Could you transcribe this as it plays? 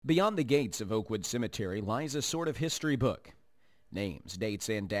Beyond the gates of Oakwood Cemetery lies a sort of history book. Names, dates,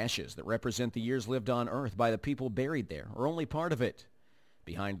 and dashes that represent the years lived on Earth by the people buried there are only part of it.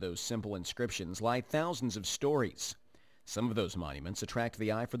 Behind those simple inscriptions lie thousands of stories. Some of those monuments attract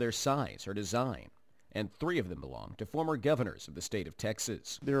the eye for their size or design, and 3 of them belong to former governors of the state of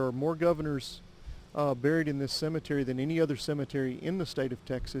Texas. There are more governors buried in this cemetery than any other cemetery in the state of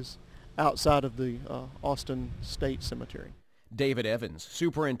Texas outside of the Austin State Cemetery. David Evans,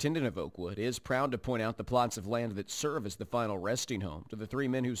 superintendent of Oakwood, is proud to point out the plots of land that serve as the final resting home to the 3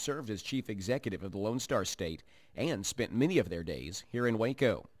 men who served as chief executive of the Lone Star State and spent many of their days here in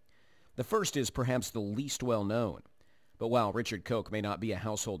Waco. The first is perhaps the least well known, but while Richard Koch may not be a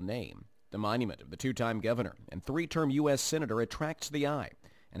household name, the monument of the 2-time governor and 3-term U.S. senator attracts the eye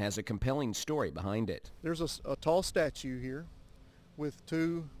and has a compelling story behind it. There's a tall statue here with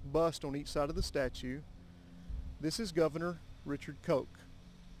 2 busts on each side of the statue. This is Governor Richard Koch.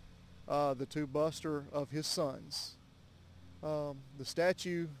 The 2 busts are of his sons. The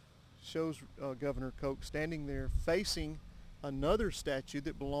statue shows Governor Koch standing there facing another statue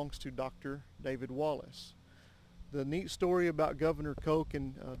that belongs to Dr. David Wallace. The neat story about Governor Koch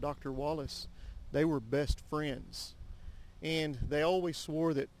and Dr. Wallace, they were best friends. And they always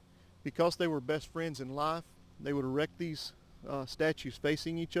swore that because they were best friends in life, they would erect these statues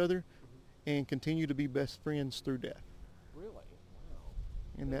facing each other and continue to be best friends through death. Really? Wow.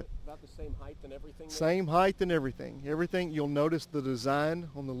 And that about the same height and everything? Same height and everything. Everything, you'll notice the design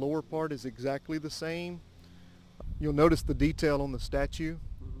on the lower part is exactly the same. You'll notice the detail on the statue.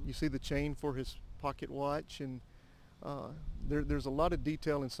 Mm-hmm. You see the chain for his pocket watch, and there's a lot of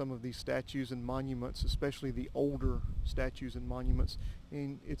detail in some of these statues and monuments, especially the older statues and monuments,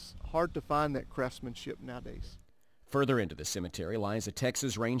 and it's hard to find that craftsmanship nowadays. Further into the cemetery lies a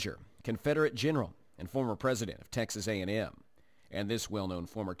Texas Ranger, Confederate general, and former president of Texas A&M. And this well-known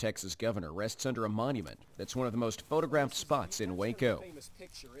former Texas governor rests under a monument that's one of the most photographed spots in Waco. That's a famous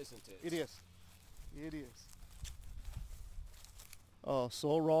picture, isn't it? It is. It is.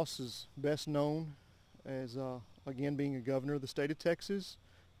 Sol Ross is best known as, again, being a governor of the state of Texas,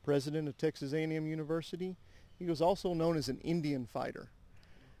 president of Texas A&M University. He was also known as an Indian fighter.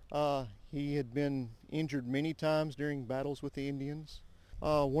 He had been injured many times during battles with the Indians.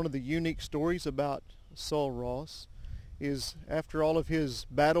 One of the unique stories about Sol Ross is after all of his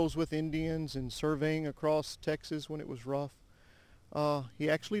battles with Indians and surveying across Texas when it was rough, he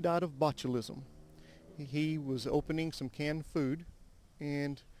actually died of botulism. He was opening some canned food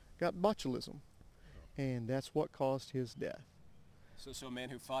and got botulism, and that's what caused his death. So a man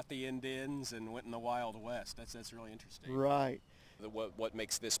who fought the Indians and went in the Wild West. That's really interesting. Right. What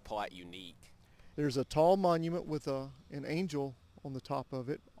makes this plot unique? There's a tall monument with an angel on the top of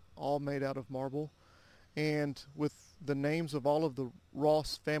it, all made out of marble, and with the names of all of the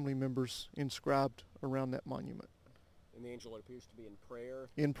Ross family members inscribed around that monument. And the angel appears to be in prayer?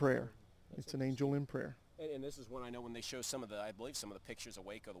 In prayer. It's an angel in prayer. And this is one I know when they show some of the pictures of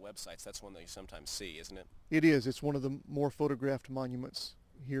Waco, the websites, that's one that you sometimes see, isn't it? It is. It's one of the more photographed monuments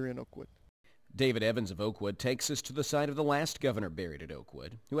here in Oakwood. David Evans of Oakwood takes us to the site of the last governor buried at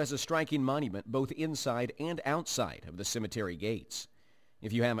Oakwood, who has a striking monument both inside and outside of the cemetery gates.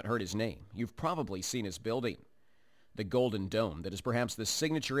 If you haven't heard his name, you've probably seen his building. The golden dome that is perhaps the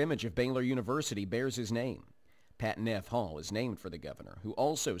signature image of Baylor University bears his name. Patton F. Hall is named for the governor, who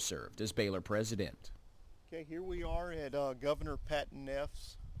also served as Baylor president. Okay, here we are at Governor Patton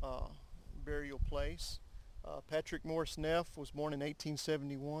Neff's burial place. Patrick Morris Neff was born in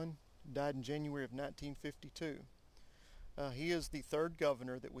 1871, died in January of 1952. He is the 3rd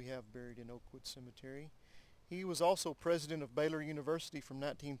governor that we have buried in Oakwood Cemetery. He was also president of Baylor University from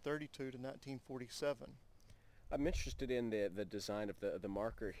 1932 to 1947. I'm interested in the design of the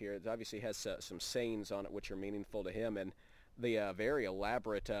marker here. It obviously has some sayings on it which are meaningful to him, and the very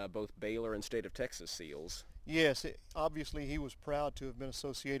elaborate both Baylor and state of Texas seals. Yes, obviously he was proud to have been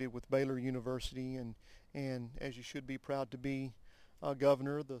associated with Baylor University, and as you should be proud to be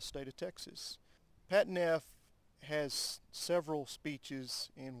governor of the state of Texas. Patton F. has several speeches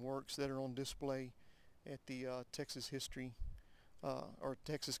and works that are on display at the Texas History or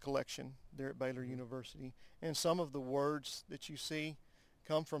Texas Collection there at Baylor University. And some of the words that you see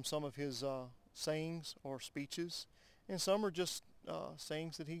come from some of his sayings or speeches, and some are just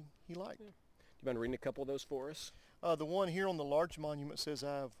sayings that he liked. Yeah. Do you mind reading a couple of those for us? The one here on the large monument says,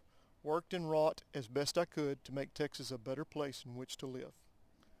 "I have worked and wrought as best I could to make Texas a better place in which to live."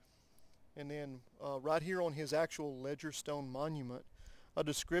 And then right here on his actual ledger stone monument, a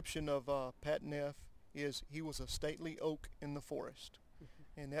description of Patton F. is he was a stately oak in the forest.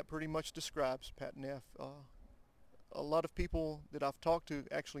 And that pretty much describes Patton F. a lot of people that I've talked to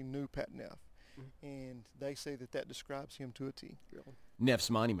actually knew Pat Neff, and they say that describes him to a T. Really? Neff's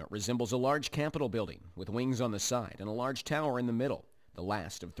monument resembles a large Capitol building with wings on the side and a large tower in the middle, the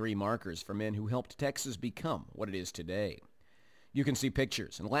last of 3 markers for men who helped Texas become what it is today. You can see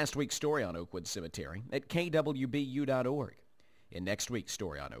pictures and last week's story on Oakwood Cemetery at KWBU.org. In next week's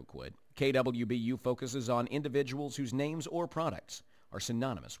story on Oakwood, KWBU focuses on individuals whose names or products are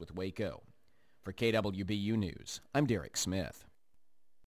synonymous with Waco. For KWBU News, I'm Derek Smith.